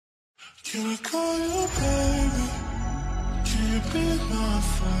Can I call you baby? Can you be my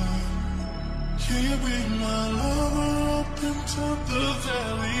friend? Can you be my lover up until the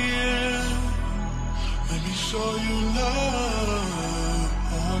very end? Let me show you love.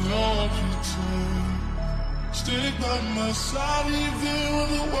 I know pretend. Stick by my side even when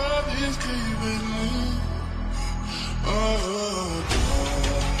the world is giving me. Oh,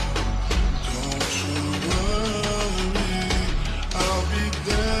 don't you worry, I'll be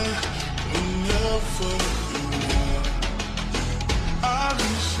there whenever you want. I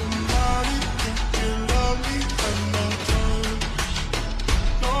need somebody who can love me at my terms.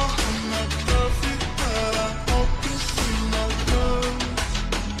 No, I'm not perfect, but I hope you see my worth.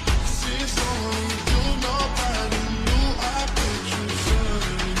 See, it's only you, nobody knew I put you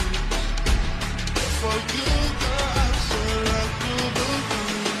first. For you, girl, I swear I do the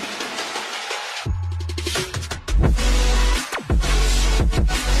thing.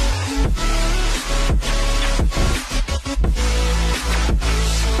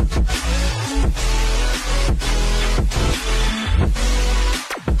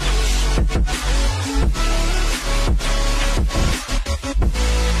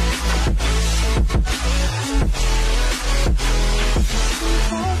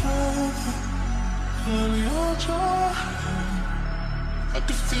 I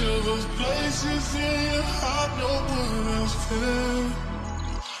can feel those places in your heart no one else can.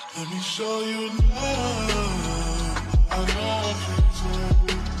 Let me show you love. I know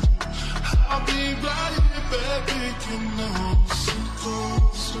pretend. I'll be right here, baby. Can know so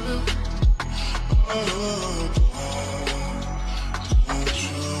closer. Oh, don't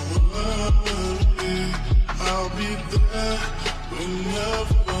you worry, I'll be there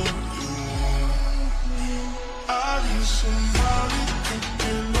whenever you want. I need somebody who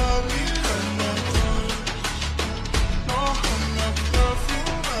can love me like my heart. No, I'm not perfect,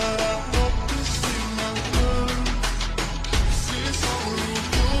 but I hope you see my worth. See, it's only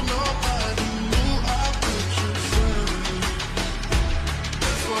you, nobody knew I put you first.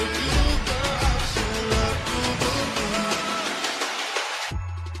 For you, girl, I swear I do the thing.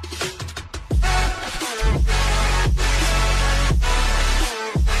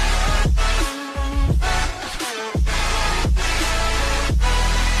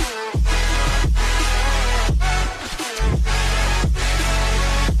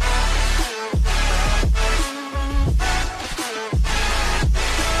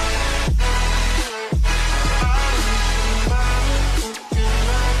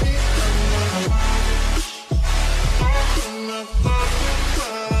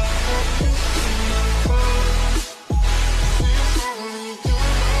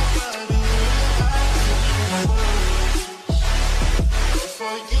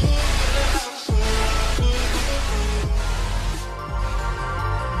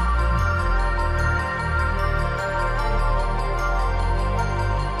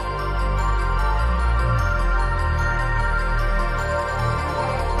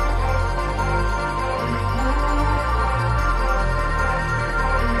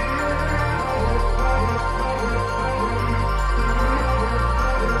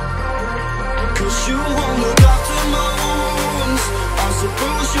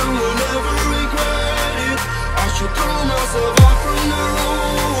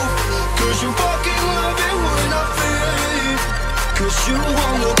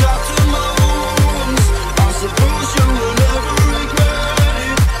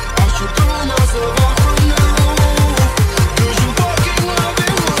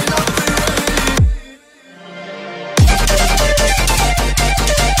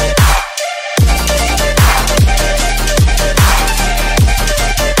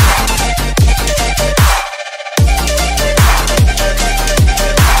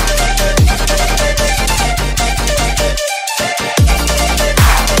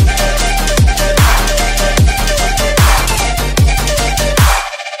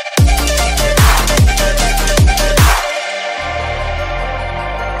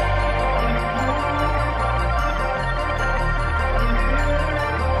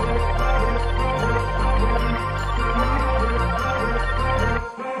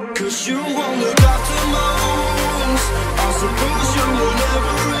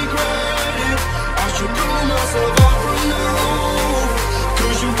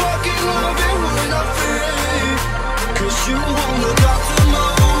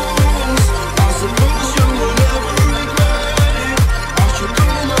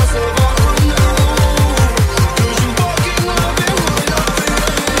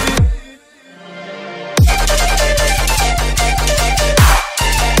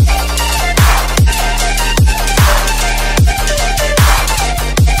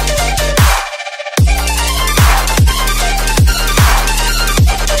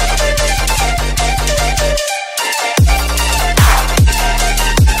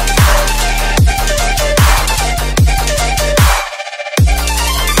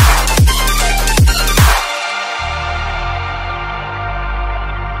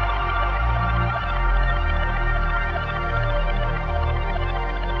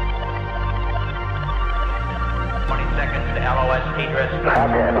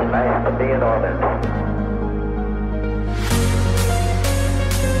 Copy. Nice to be in orbit.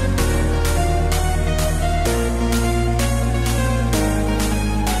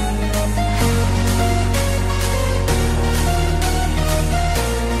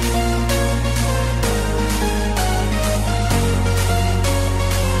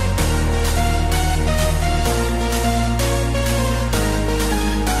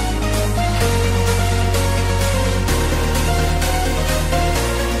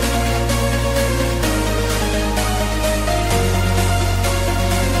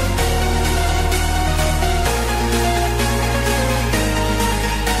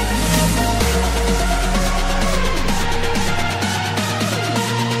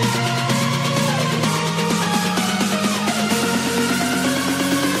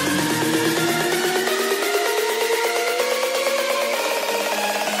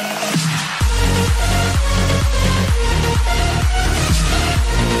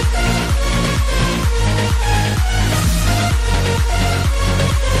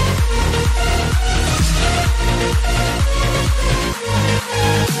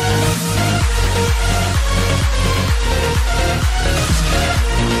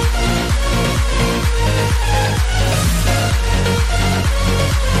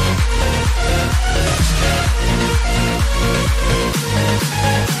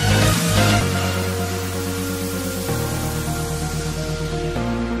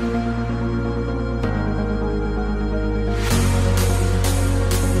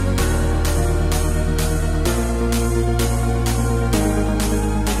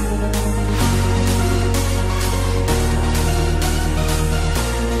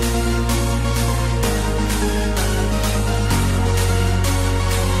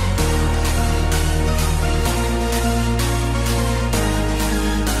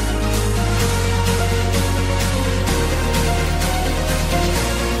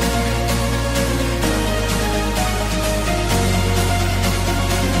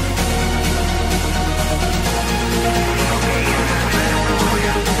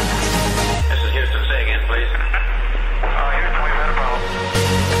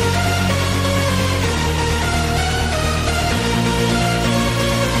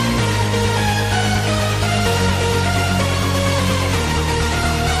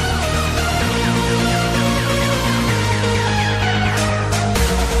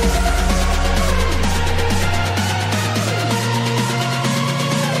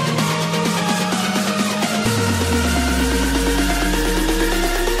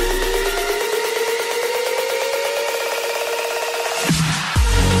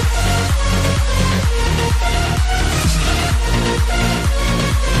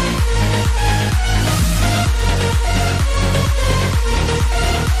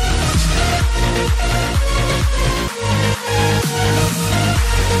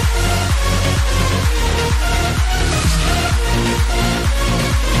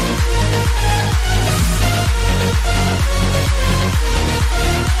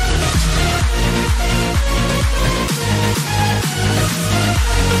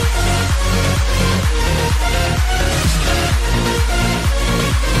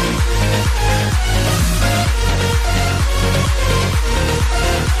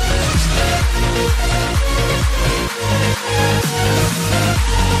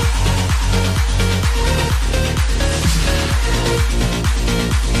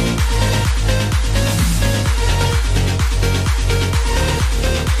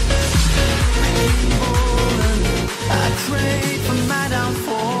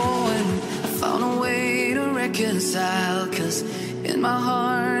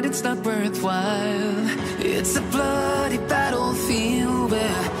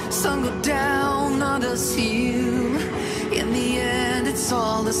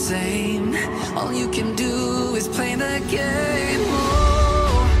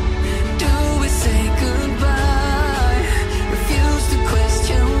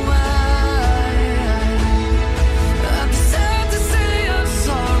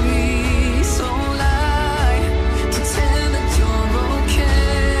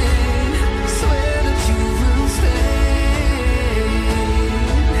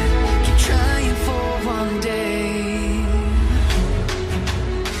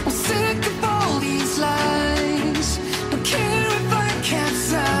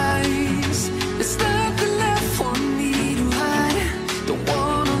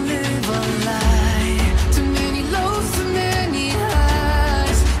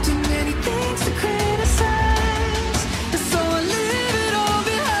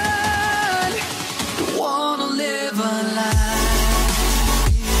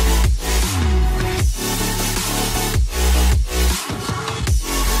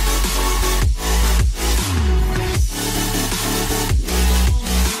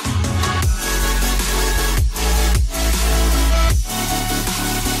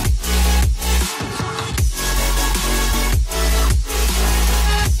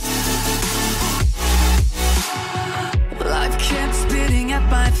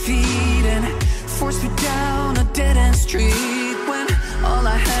 street when all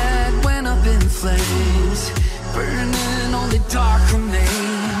I had went up in flames, burning only dark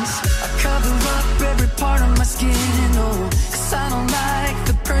remains. I cover up every part of my skin, oh, 'cause I don't like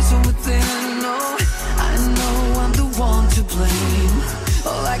the person within, oh. I know I'm the one to blame.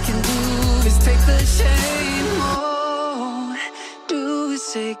 All I can do is take the shame, oh. Do we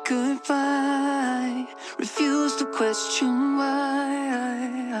say goodbye? Refuse to question why.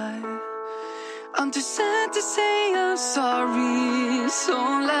 I'm too sad to say I'm sorry, so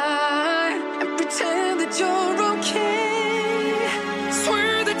lie and pretend that you're okay.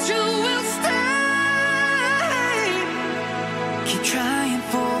 Swear that you will stay. Keep trying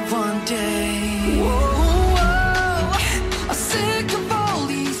for one day.